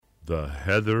The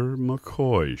Heather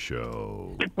McCoy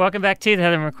Show. Welcome back to the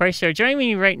Heather McCoy Show. Joining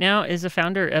me right now is the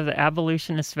founder of the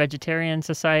Abolitionist Vegetarian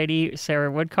Society,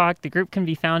 Sarah Woodcock. The group can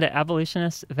be found at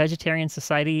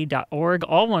abolitionistvegetariansociety.org,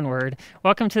 all one word.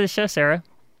 Welcome to the show, Sarah.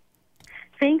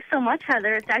 Thanks so much,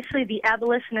 Heather. It's actually the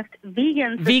Abolitionist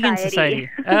Vegan Society. Vegan Society.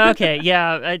 Okay,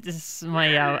 yeah. It's it's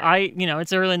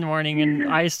early in the morning and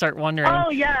I start wondering. Oh,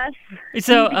 yes.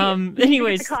 So,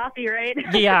 anyways. The coffee, right?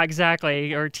 Yeah,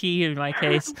 exactly. Or tea in my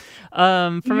case.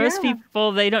 For most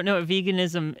people, they don't know what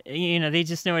veganism, they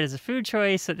just know it as a food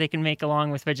choice that they can make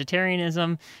along with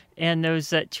vegetarianism and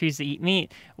those that choose to eat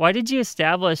meat. Why did you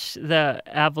establish the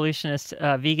Abolitionist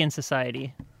Vegan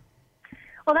Society?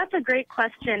 Well, that's a great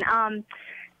question.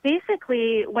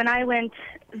 Basically, when I went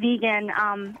vegan,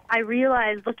 I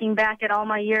realized, looking back at all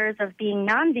my years of being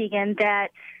non-vegan, that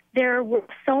there were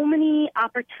so many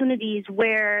opportunities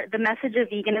where the message of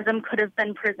veganism could have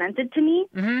been presented to me.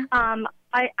 Mm-hmm.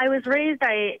 I was raised,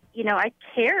 I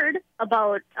cared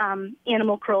about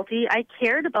animal cruelty. I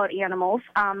cared about animals.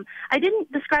 I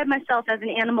didn't describe myself as an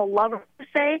animal lover, per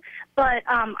se, but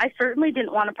I certainly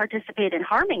didn't want to participate in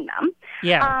harming them.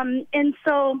 Yeah. And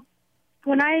so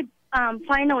when I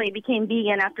finally became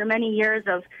vegan after many years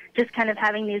of just kind of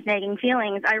having these nagging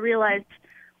feelings, I realized,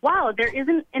 wow, there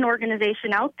isn't an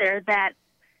organization out there that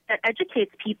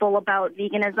educates people about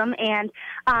veganism. And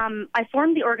I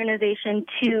formed the organization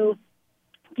to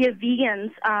give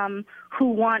vegans who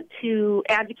want to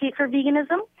advocate for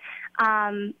veganism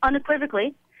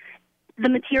unequivocally the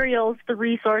materials, the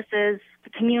resources, the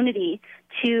community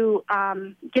to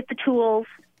get the tools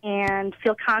and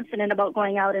feel confident about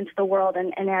going out into the world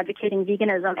and advocating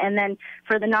veganism. And then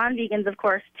for the non-vegans, of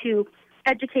course, to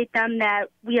educate them that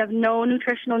we have no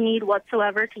nutritional need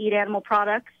whatsoever to eat animal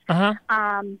products,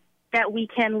 that we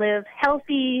can live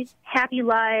healthy, happy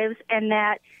lives, and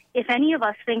that if any of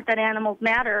us think that animals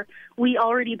matter, we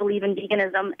already believe in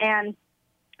veganism. And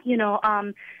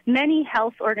many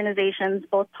health organizations,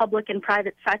 both public and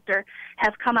private sector,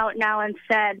 have come out now and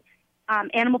said,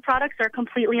 animal products are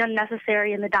completely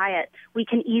unnecessary in the diet. We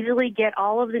can easily get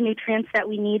all of the nutrients that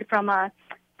we need from a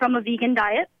vegan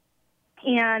diet,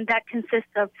 and that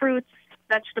consists of fruits,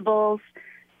 vegetables,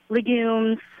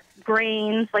 legumes,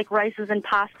 grains like rices and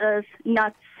pastas,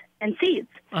 nuts, and seeds.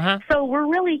 So we're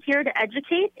really here to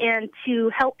educate and to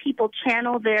help people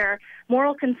channel their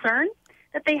moral concern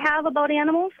that they have about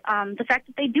animals, the fact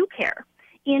that they do care,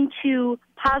 into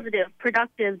positive,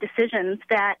 productive decisions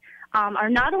that are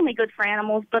not only good for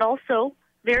animals, but also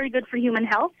very good for human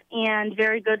health and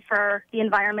very good for the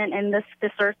environment and this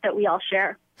earth that we all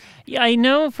share. Yeah, I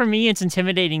know for me it's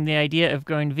intimidating, the idea of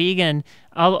going vegan.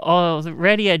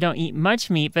 Already I don't eat much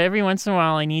meat, but every once in a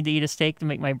while I need to eat a steak to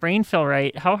make my brain feel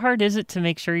right. How hard is it to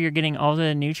make sure you're getting all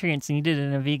the nutrients needed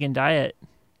in a vegan diet?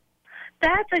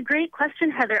 That's a great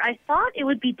question, Heather. I thought it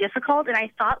would be difficult, and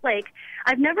I thought,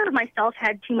 I've never myself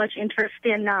had too much interest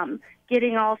in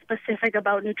getting all specific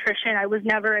about nutrition. I was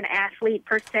never an athlete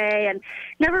per se and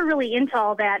never really into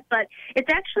all that, but it's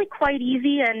actually quite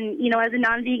easy. And, as a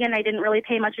non-vegan, I didn't really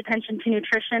pay much attention to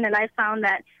nutrition, and I found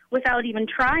that without even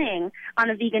trying on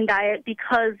a vegan diet,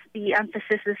 because the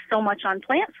emphasis is so much on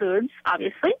plant foods,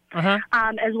 obviously,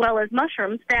 as well as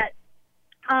mushrooms, that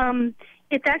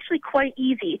it's actually quite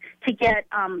easy to get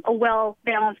a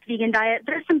well-balanced vegan diet.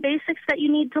 There's some basics that you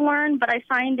need to learn, but I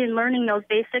find in learning those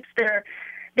basics, they're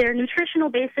nutritional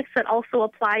basics that also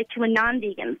apply to a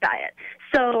non-vegan diet.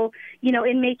 So,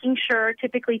 in making sure,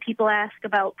 typically people ask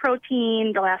about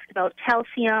protein, they'll ask about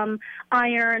calcium,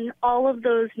 iron, all of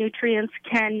those nutrients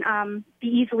can be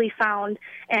easily found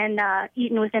and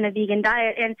eaten within a vegan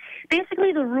diet. And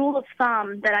basically the rule of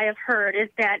thumb that I have heard is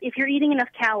that if you're eating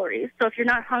enough calories, so if you're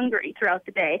not hungry throughout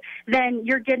the day, then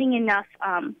you're getting enough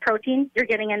protein, you're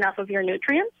getting enough of your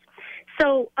nutrients.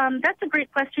 So that's a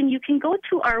great question. You can go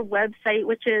to our website,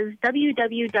 which is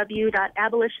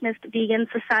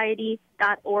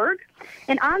www.abolitionistvegansociety.org.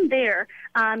 And on there,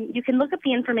 you can look up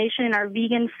the information in our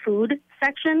vegan food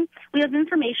section. We have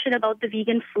information about the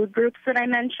vegan food groups that I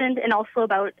mentioned and also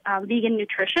about vegan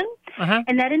nutrition.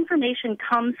 And that information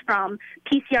comes from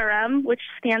PCRM, which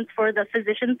stands for the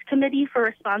Physicians Committee for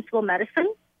Responsible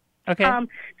Medicine. Okay. So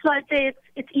I'd say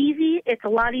it's easy. It's a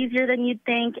lot easier than you'd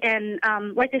think. And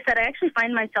like I said, I actually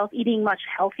find myself eating much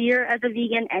healthier as a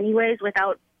vegan anyways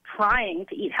without trying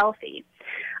to eat healthy.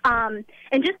 And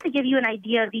just to give you an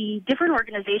idea, the different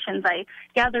organizations, I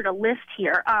gathered a list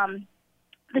here.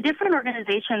 The different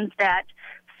organizations that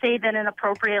say that an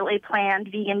appropriately planned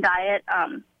vegan diet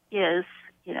is,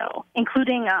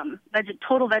 including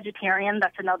total vegetarian,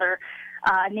 that's another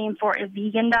name for a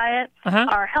vegan diet,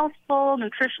 are healthful,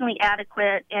 nutritionally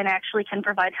adequate, and actually can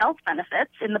provide health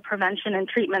benefits in the prevention and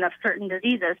treatment of certain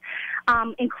diseases,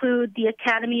 include the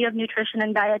Academy of Nutrition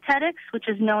and Dietetics, which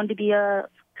is known to be a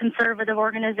conservative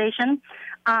organization,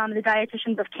 the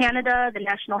Dietitians of Canada, the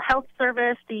National Health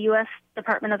Service, the U.S.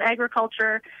 Department of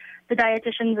Agriculture, the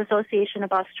Dietitians Association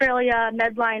of Australia,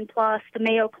 Medline Plus, the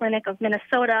Mayo Clinic of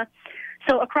Minnesota.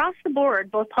 So across the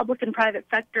board, both public and private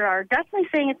sector are definitely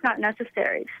saying it's not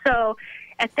necessary. So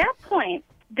at that point,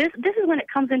 this is when it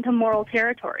comes into moral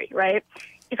territory, right?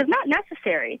 If it's not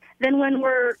necessary, then when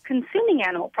we're consuming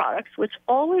animal products, which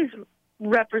always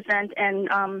represent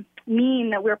and mean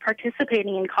that we're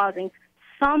participating in causing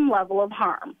some level of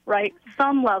harm, right?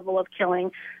 Some level of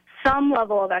killing, some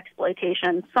level of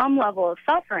exploitation, some level of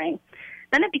suffering,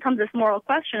 then it becomes this moral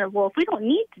question of, well, if we don't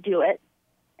need to do it,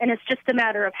 and it's just a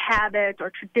matter of habit or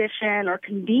tradition or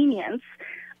convenience,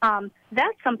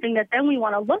 that's something that then we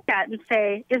want to look at and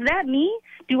say, is that me?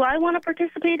 Do I want to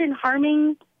participate in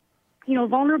harming,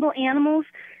 vulnerable animals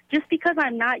just because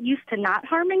I'm not used to not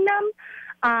harming them?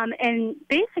 And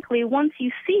basically, once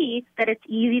you see that it's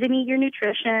easy to meet your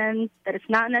nutrition, that it's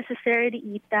not necessary to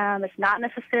eat them, it's not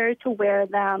necessary to wear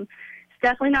them, it's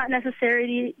definitely not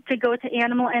necessary to go to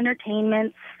animal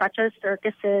entertainments such as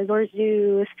circuses or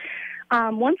zoos,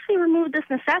 once we remove this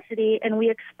necessity and we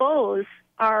expose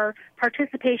our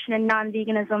participation in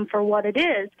non-veganism for what it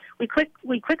is, we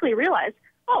quickly realize,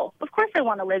 oh, of course I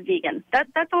want to live vegan. That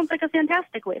sounds like a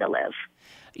fantastic way to live.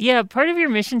 Yeah, part of your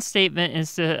mission statement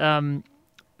is to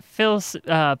part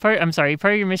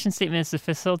of your mission statement is to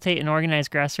facilitate and organize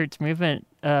grassroots movement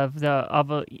of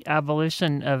the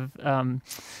abolition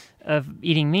of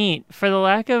eating meat. For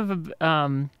lack of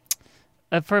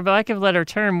a better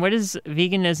term, what is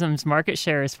veganism's market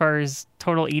share as far as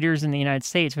total eaters in the United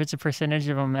States? What's the percentage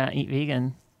of them that eat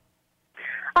vegan?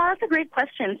 That's a great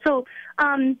question. So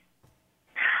I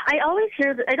always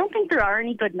hear that I don't think there are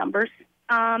any good numbers.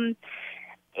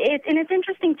 It's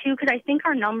interesting, too, because I think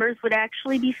our numbers would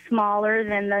actually be smaller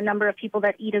than the number of people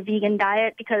that eat a vegan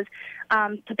diet because,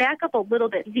 to back up a little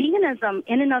bit, veganism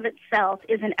in and of itself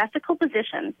is an ethical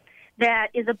position that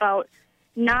is about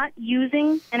not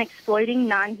using and exploiting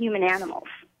non-human animals.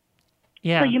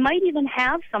 Yeah. So you might even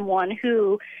have someone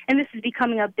who, and this is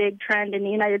becoming a big trend in the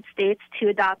United States to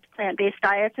adopt plant-based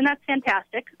diets, and that's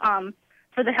fantastic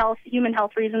for the human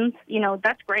health reasons.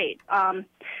 That's great.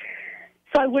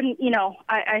 So I wouldn't,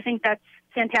 I think that's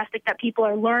fantastic that people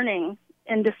are learning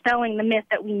and dispelling the myth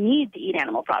that we need to eat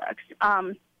animal products.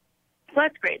 So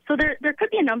that's great. So there could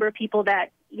be a number of people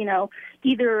that,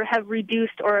 either have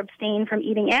reduced or abstained from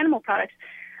eating animal products.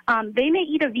 They may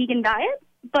eat a vegan diet,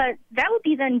 but that would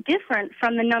be then different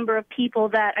from the number of people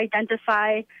that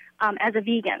identify as a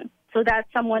vegan. So that's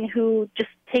someone who just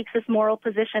takes this moral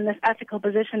position, this ethical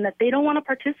position that they don't want to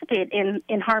participate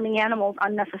in harming animals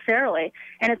unnecessarily,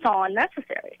 and it's all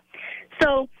unnecessary.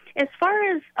 So as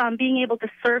far as being able to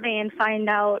survey and find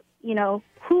out,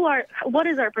 what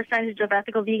is our percentage of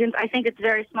ethical vegans, I think it's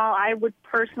very small. I would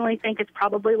personally think it's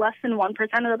probably less than 1% of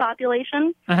the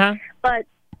population. But,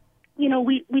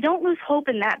 we don't lose hope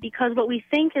in that because what we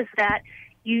think is that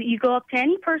you go up to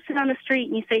any person on the street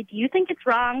and you say, do you think it's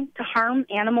wrong to harm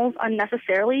animals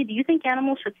unnecessarily? Do you think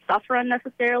animals should suffer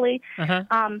unnecessarily?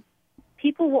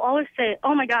 People will always say,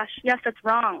 oh, my gosh, yes, that's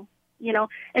wrong.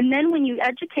 And then when you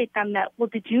educate them that, well,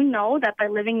 did you know that by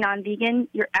living non-vegan,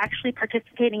 you're actually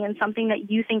participating in something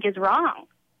that you think is wrong?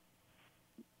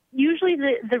 Usually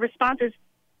the response is,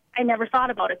 I never thought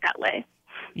about it that way.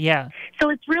 Yeah. So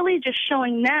it's really just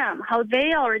showing them how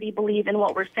they already believe in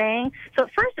what we're saying. So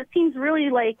at first it seems really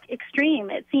extreme.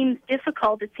 It seems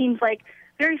difficult. It seems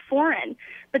very foreign.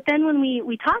 But then when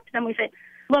we talk to them, we say,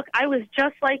 look, I was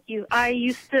just like you.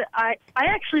 I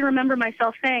actually remember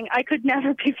myself saying I could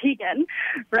never be vegan,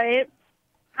 right?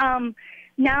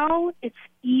 Now it's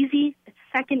easy, it's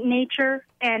second nature,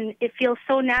 and it feels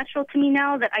so natural to me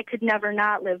now that I could never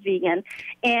not live vegan.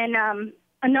 And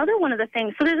another one of the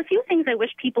things, so there's a few things I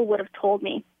wish people would have told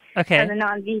me as a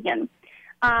non-vegan.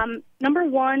 Number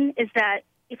one is that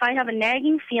if I have a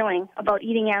nagging feeling about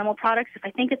eating animal products, if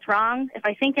I think it's wrong, if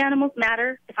I think animals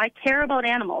matter, if I care about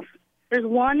animals, there's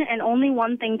one and only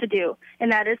one thing to do,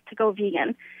 and that is to go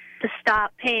vegan, to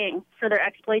stop paying for their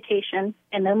exploitation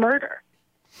and their murder.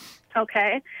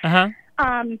 Okay?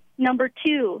 Number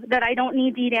two, that I don't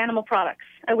need to eat animal products.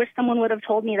 I wish someone would have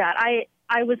told me that.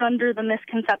 I was under the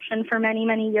misconception for many,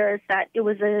 many years that it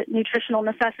was a nutritional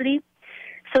necessity.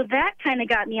 So that kind of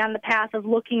got me on the path of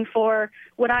looking for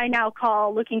what I now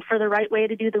call looking for the right way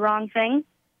to do the wrong thing,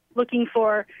 looking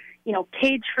for,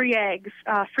 cage-free eggs,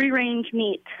 free-range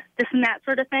meat, this and that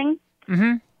sort of thing.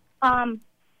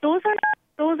 Those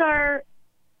are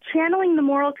channeling the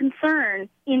moral concern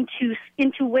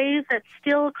into ways that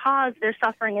still cause their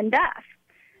suffering and death.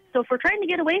 So if we're trying to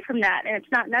get away from that and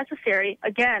it's not necessary,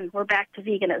 again, we're back to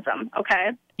veganism,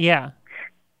 okay? Yeah.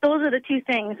 Those are the two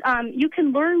things. You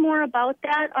can learn more about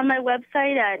that on my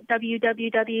website at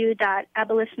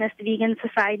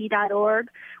www.abolitionistvegansociety.org.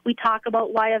 We talk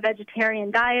about why a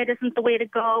vegetarian diet isn't the way to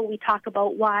go. We talk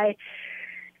about why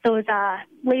those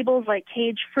labels like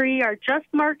cage-free are just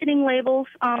marketing labels.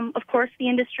 Of course, the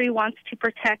industry wants to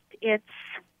protect its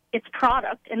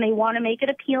product, and they want to make it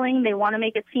appealing. They want to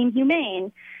make it seem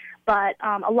humane. But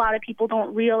a lot of people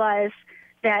don't realize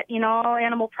that in all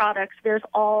animal products, there's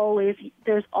always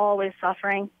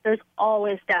suffering. There's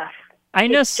always death. I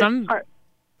know some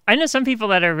people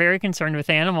that are very concerned with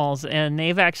animals, and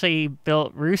they've actually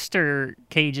built rooster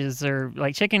cages or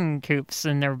like chicken coops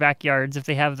in their backyards if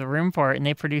they have the room for it, and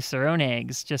they produce their own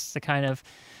eggs just to kind of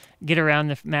get around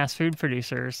the mass food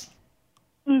producers.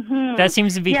 Mm-hmm. That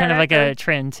seems to be kind of like a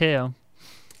trend too.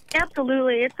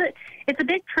 Absolutely, it's a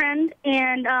big trend,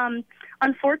 and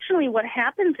unfortunately, what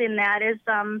happens in that is,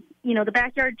 the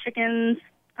backyard chickens.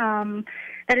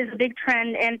 That is a big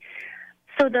trend, and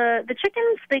so the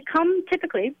chickens, they come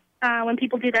typically when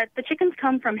people do that. The chickens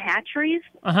come from hatcheries,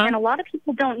 and a lot of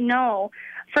people don't know.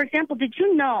 For example, did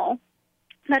you know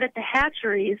that at the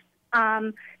hatcheries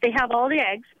they have all the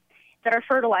eggs that are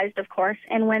fertilized, of course,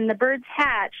 and when the birds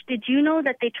hatch, did you know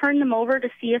that they turn them over to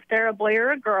see if they're a boy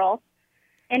or a girl?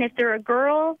 And if they're a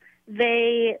girl,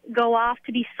 they go off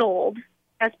to be sold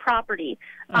as property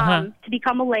to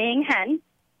become a laying hen,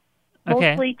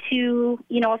 mostly to,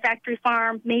 a factory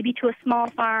farm, maybe to a small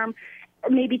farm,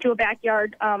 or maybe to a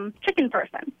backyard chicken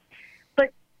person.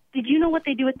 But did you know what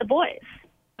they do with the boys?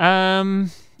 I'm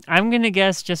going to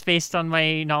guess just based on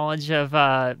my knowledge of,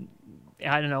 I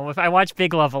don't know, if I watch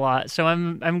Big Love a lot, so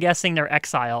I'm guessing they're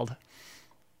exiled.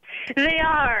 They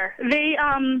are.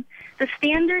 The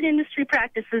standard industry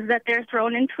practice is that they're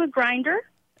thrown into a grinder,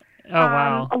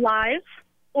 alive,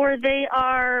 or they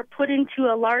are put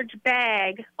into a large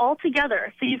bag all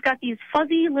together. So you've got these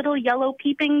fuzzy little yellow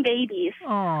peeping babies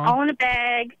all in a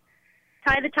bag,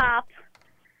 tie the top,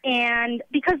 and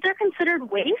because they're considered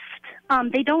waste,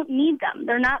 they don't need them.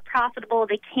 They're not profitable.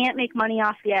 They can't make money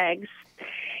off the eggs.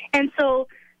 And so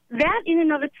that in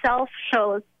and of itself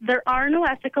shows there are no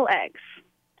ethical eggs.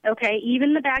 Okay,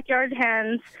 even the backyard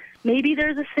hens, maybe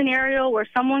there's a scenario where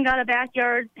someone got a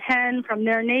backyard hen from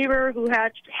their neighbor who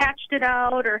hatched her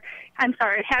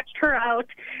out.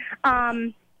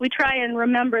 We try and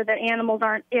remember that animals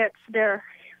aren't its, they're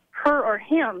her or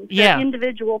him. They're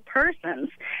individual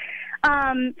persons.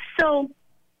 So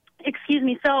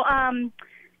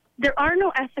there are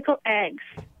no ethical eggs.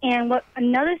 And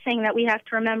another thing that we have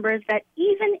to remember is that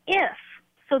even if,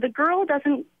 the girl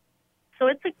doesn't,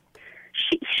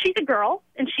 she's a girl,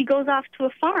 and she goes off to a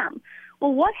farm.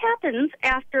 Well, what happens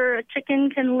after a chicken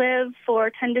can live for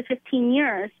 10 to 15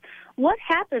 years? What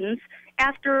happens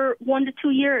after 1 to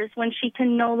 2 years when she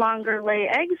can no longer lay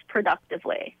eggs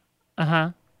productively?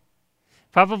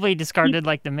 Probably discarded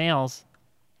like the males.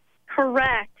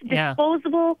 Correct.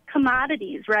 Disposable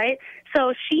commodities, right?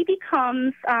 So she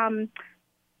becomes,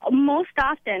 most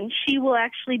often, she will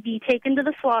actually be taken to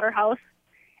the slaughterhouse,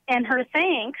 and her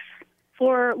thanks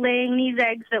for laying these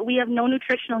eggs that we have no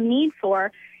nutritional need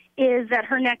for is that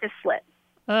her neck is slit.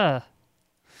 And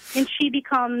she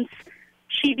becomes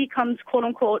quote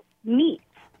unquote meat.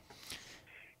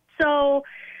 So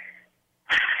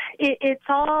it's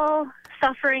all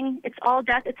suffering, it's all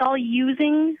death, it's all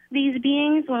using these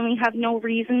beings when we have no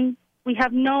reason, we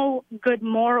have no good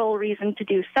moral reason to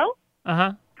do so.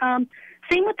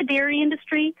 Same with the dairy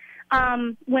industry.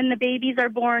 When the babies are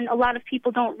born, a lot of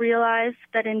people don't realize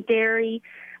that in dairy,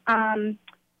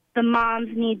 the moms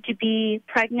need to be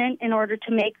pregnant in order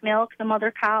to make milk, the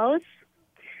mother cows.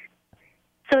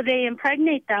 So they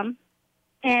impregnate them,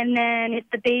 and then if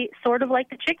sort of like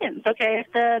the chickens, okay,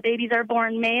 if the babies are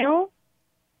born male,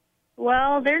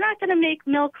 well, they're not going to make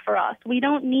milk for us. We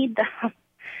don't need them.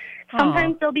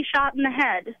 Sometimes they'll be shot in the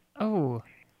head. Oh.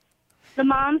 The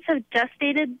moms have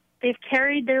gestated. They've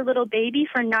carried their little baby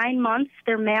for 9 months.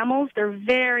 They're mammals. They're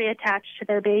very attached to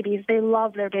their babies. They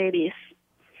love their babies.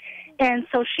 And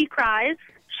so she cries.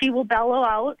 She will bellow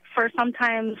out for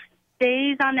sometimes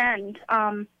days on end.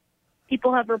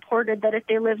 People have reported that if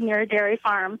they live near a dairy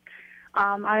farm,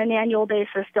 on an annual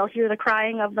basis, they'll hear the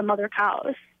crying of the mother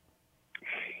cows.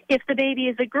 If the baby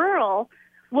is a girl,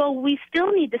 well, we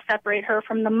still need to separate her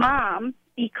from the mom,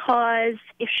 because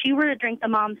if she were to drink the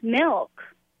mom's milk,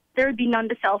 there would be none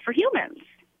to sell for humans,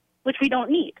 which we don't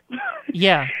need.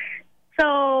 Yeah.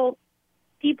 So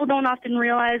people don't often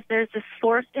realize there's this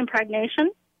forced impregnation.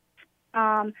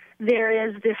 There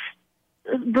is this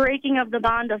breaking of the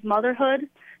bond of motherhood.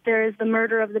 There is the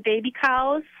murder of the baby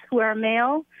cows who are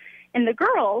male. And the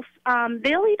girls,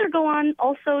 they'll either go on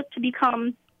also to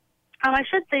become, I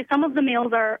should say some of the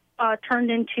males are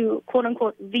turned into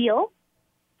quote-unquote veal.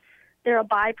 They're a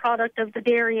byproduct of the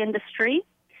dairy industry.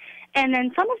 And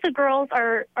then some of the girls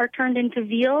are turned into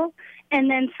veal. And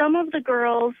then some of the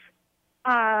girls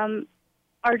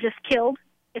are just killed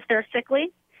if they're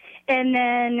sickly. And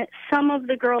then some of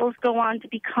the girls go on to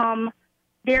become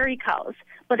dairy cows.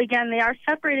 But again, they are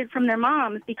separated from their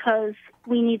moms because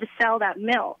we need to sell that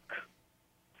milk.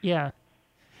 Yeah.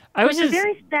 It's a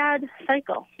very sad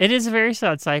cycle. It is a very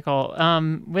sad cycle.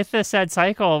 With the sad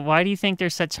cycle, why do you think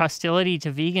there's such hostility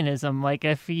to veganism? Like,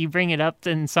 if you bring it up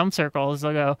in some circles,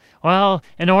 they'll go, well,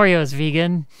 an Oreo's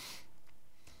vegan.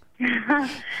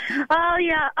 Oh,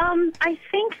 yeah. I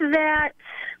think that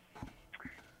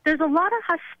there's a lot of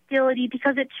hostility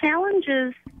because it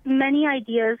challenges many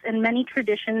ideas and many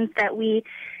traditions that we've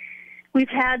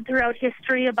had throughout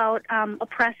history about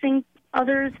oppressing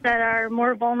others that are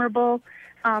more vulnerable,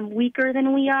 weaker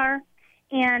than we are.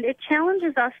 And it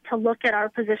challenges us to look at our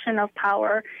position of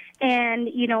power. And,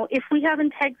 you know, if we have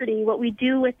integrity, what we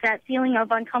do with that feeling of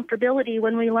uncomfortability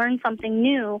when we learn something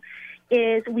new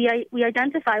is we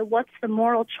identify what's the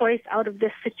moral choice out of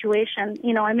this situation.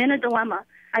 You know, I'm in a dilemma.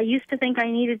 I used to think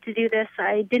I needed to do this.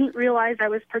 I didn't realize I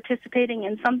was participating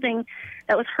in something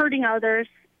that was hurting others.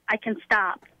 I can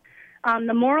stop.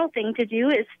 The moral thing to do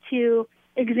is to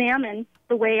examine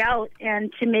the way out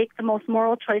and to make the most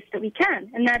moral choice that we can,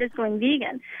 and that is going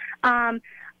vegan. On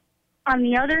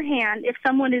the other hand, if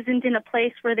someone isn't in a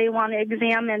place where they want to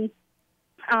examine,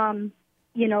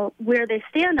 you know, where they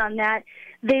stand on that,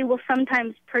 they will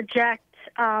sometimes project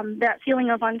that feeling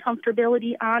of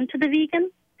uncomfortability onto the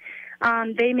vegan.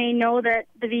 They may know that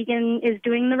the vegan is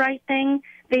doing the right thing.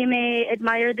 They may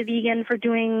admire the vegan for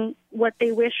doing what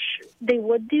they wish they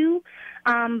would do.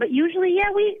 But usually,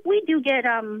 yeah, we do get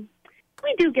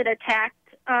attacked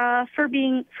for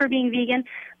being vegan.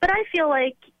 But I feel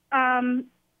like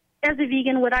as a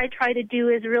vegan, what I try to do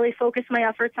is really focus my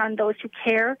efforts on those who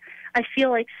care. I feel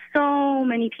like so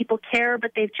many people care,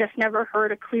 but they've just never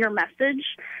heard a clear message.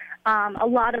 A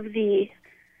lot of the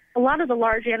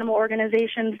large animal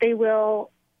organizations, they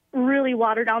will really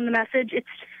water down the message. It's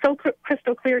so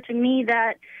crystal clear to me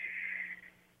that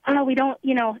we don't,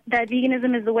 you know, that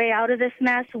veganism is the way out of this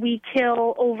mess. We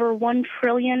kill over 1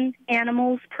 trillion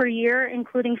animals per year,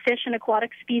 including fish and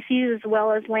aquatic species as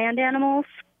well as land animals.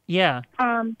 Yeah.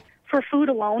 For food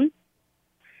alone.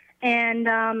 And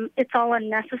it's all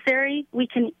unnecessary. We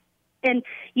can, and,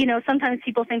 you know, sometimes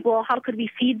people think, well, how could we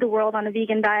feed the world on a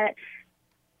vegan diet?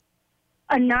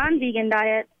 A non-vegan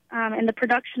diet and the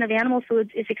production of animal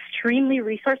foods is extremely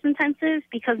resource intensive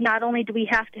because not only do we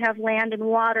have to have land and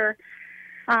water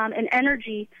and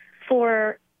energy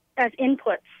as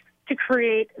inputs to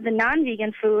create the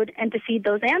non-vegan food and to feed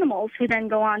those animals who then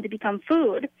go on to become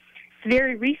food. It's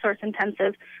very resource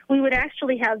intensive. We would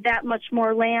actually have that much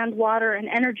more land, water, and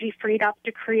energy freed up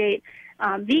to create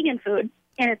vegan food,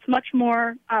 and it's much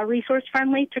more resource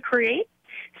friendly to create.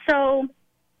 So,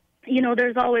 you know,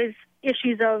 there's always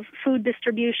issues of food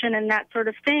distribution and that sort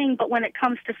of thing, but when it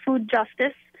comes to food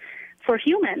justice for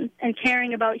humans and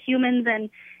caring about humans and,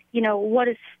 you know, what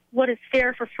is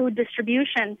fair for food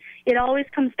distribution, it always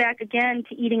comes back again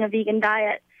to eating a vegan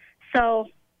diet. So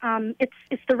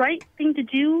it's the right thing to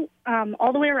do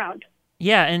all the way around.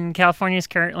 Yeah, and California is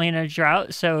currently in a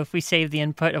drought, so if we save the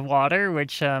input of water,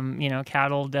 which, you know,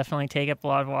 cattle definitely take up a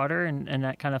lot of water and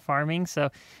that kind of farming,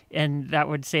 and that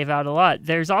would save out a lot.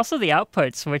 There's also the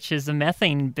outputs, which is the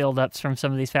methane buildups from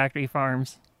some of these factory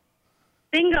farms.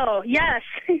 Bingo, yes.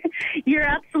 You're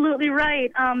absolutely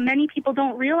right. Many people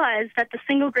don't realize that the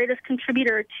single greatest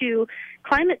contributor to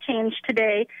climate change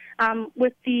today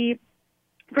with the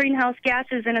greenhouse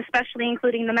gases, and especially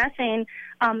including the methane,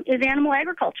 is animal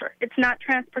agriculture. It's not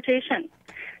transportation.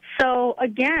 So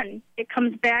again, it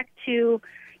comes back to,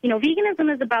 you know,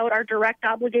 veganism is about our direct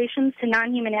obligations to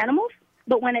non-human animals,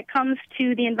 but when it comes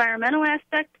to the environmental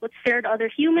aspect, what's fair to other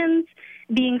humans,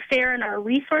 being fair in our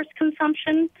resource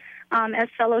consumption as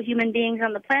fellow human beings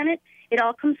on the planet, it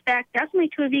all comes back definitely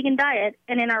to a vegan diet,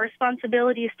 and in our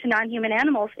responsibilities to non-human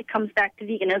animals, it comes back to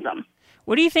veganism.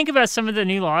 What do you think about some of the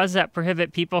new laws that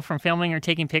prohibit people from filming or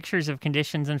taking pictures of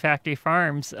conditions in factory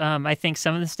farms? I think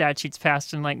some of the statutes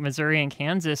passed in like Missouri and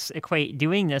Kansas equate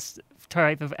doing this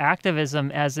type of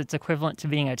activism as it's equivalent to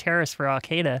being a terrorist for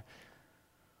Al-Qaeda.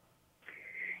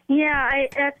 Yeah,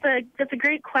 that's a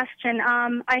great question.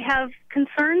 I have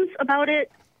concerns about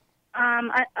it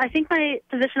I think my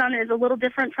position on it is a little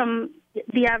different from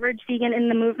the average vegan in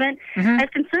the movement. I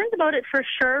have concerns about it for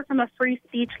sure from a free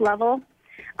speech level.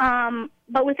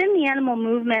 But within the animal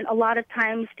movement, a lot of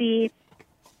times the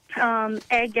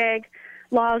ag-gag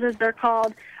laws, as they're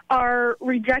called, are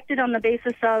rejected on the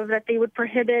basis of that they would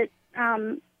prohibit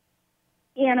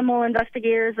animal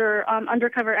investigators or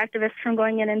undercover activists from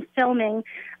going in and filming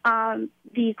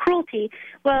the cruelty.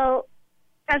 Well,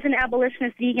 as an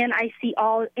abolitionist vegan, I see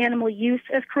all animal use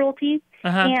as cruelty.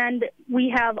 And we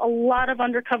have a lot of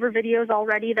undercover videos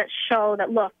already that show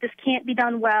that, look, this can't be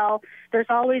done well. There's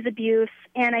always abuse.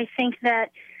 And I think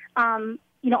that, on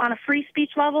a free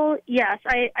speech level, yes,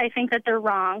 I think that they're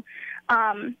wrong.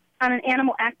 On an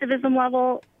animal activism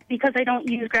level, because I don't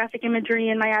use graphic imagery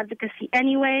in my advocacy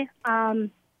anyway,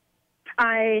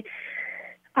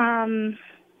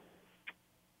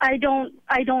 I don't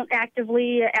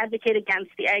actively advocate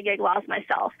against the ag-gag laws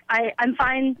myself. I'm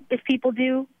fine if people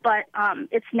do, but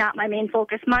it's not my main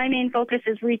focus. My main focus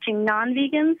is reaching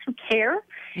non-vegans who care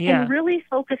and really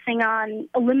focusing on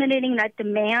eliminating that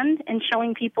demand and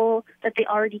showing people that they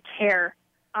already care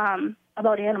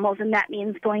about animals, and that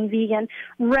means going vegan,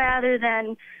 rather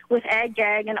than with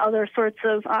ag-gag and other sorts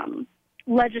of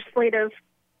legislative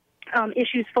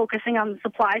issues focusing on the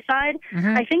supply side.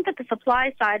 I think that the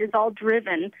supply side is all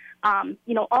driven.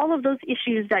 All of those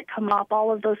issues that come up,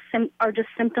 all of those are just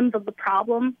symptoms of the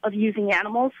problem of using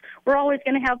animals. We're always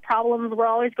going to have problems. We're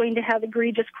always going to have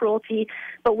egregious cruelty,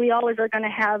 but we always are going to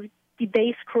have the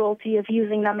base cruelty of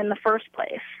using them in the first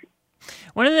place.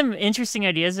 One of the interesting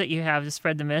ideas that you have to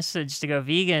spread the message to go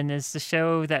vegan is to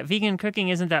show that vegan cooking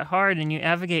isn't that hard, and you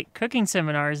advocate cooking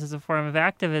seminars as a form of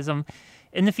activism.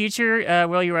 In the future,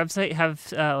 will your website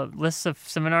have lists of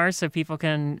seminars so people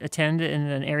can attend in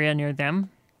an area near them?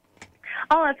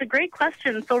 Oh, that's a great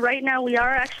question. So right now we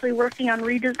are actually working on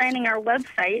redesigning our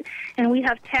website, and we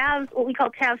have TAVs, what we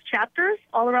call TAVs chapters,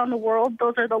 all around the world.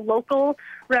 Those are the local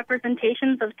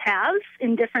representations of TAVs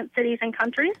in different cities and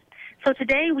countries. So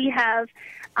today we have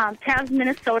TAVs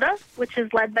Minnesota, which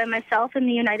is led by myself in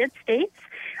the United States.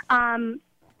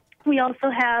 We also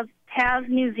have TAVs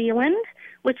New Zealand,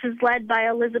 which is led by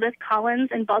Elizabeth Collins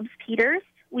and Bubs Peters.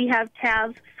 We have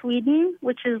TAVs Sweden,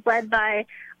 which is led by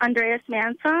Andreas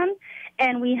Mansson.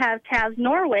 And we have TAVs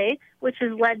Norway, which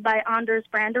is led by Anders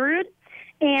Branderud.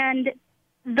 And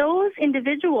those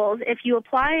individuals, if you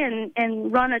apply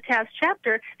and run a TAVs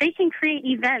chapter, they can create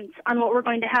events on what we're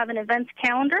going to have an events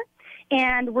calendar.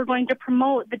 And we're going to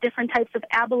promote the different types of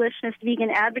abolitionist vegan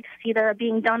advocacy that are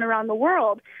being done around the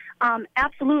world.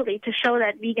 Absolutely, to show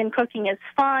that vegan cooking is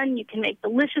fun. You can make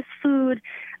delicious food.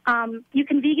 You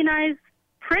can veganize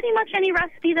pretty much any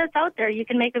recipe that's out there. You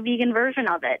can make a vegan version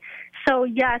of it. So,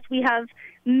 yes, we have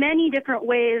many different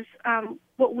ways,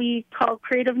 what we call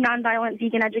creative nonviolent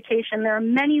vegan education. There are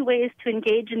many ways to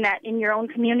engage in that in your own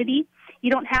community.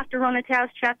 You don't have to run a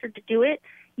TAVs chapter to do it.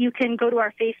 You can go to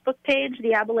our Facebook page,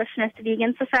 the Abolitionist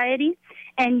Vegan Society,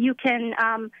 and you can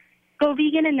go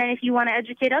vegan, and then if you want to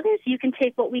educate others, you can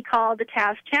take what we call the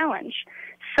TAVs Challenge.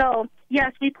 So,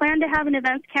 yes, we plan to have an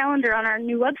events calendar on our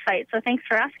new website, so thanks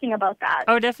for asking about that.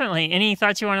 Oh, definitely. Any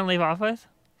thoughts you want to leave off with?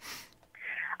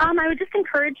 I would just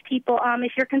encourage people,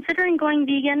 if you're considering going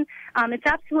vegan, it's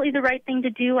absolutely the right thing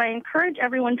to do. I encourage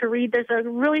everyone to read. There's a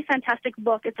really fantastic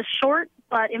book. It's a short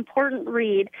but important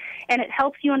read, and it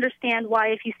helps you understand why,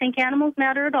 if you think animals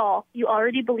matter at all, you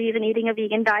already believe in eating a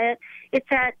vegan diet. It's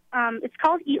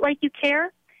called Eat Like You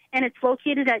Care, and it's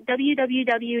located at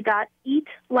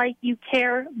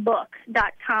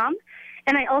www.eatlikeYouCareBook.com.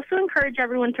 And I also encourage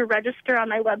everyone to register on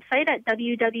my website at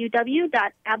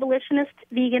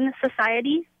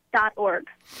www.abolitionistvegansociety.org.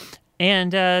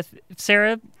 And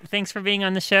Sarah, thanks for being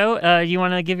on the show. You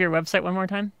want to give your website one more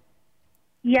time?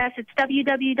 Yes, it's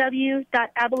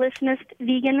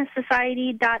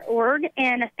www.abolitionistvegansociety.org.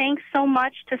 And thanks so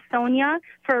much to Sonia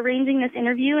for arranging this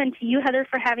interview, and to you, Heather,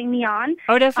 for having me on.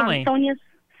 Oh, definitely.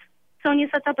 Sonia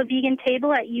sets up a vegan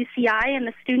table at UCI in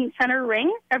the Student Center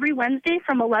Ring every Wednesday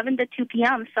from 11 to 2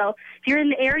 p.m. So if you're in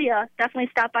the area, definitely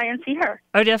stop by and see her.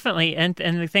 Oh, definitely. And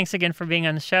thanks again for being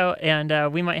on the show.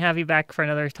 And we might have you back for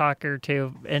another talk or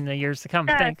two in the years to come.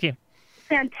 Thank you.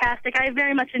 Fantastic. I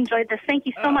very much enjoyed this. Thank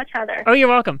you so much, Heather. Oh, you're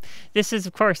welcome. This is,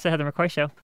 of course, the Heather McCoy Show.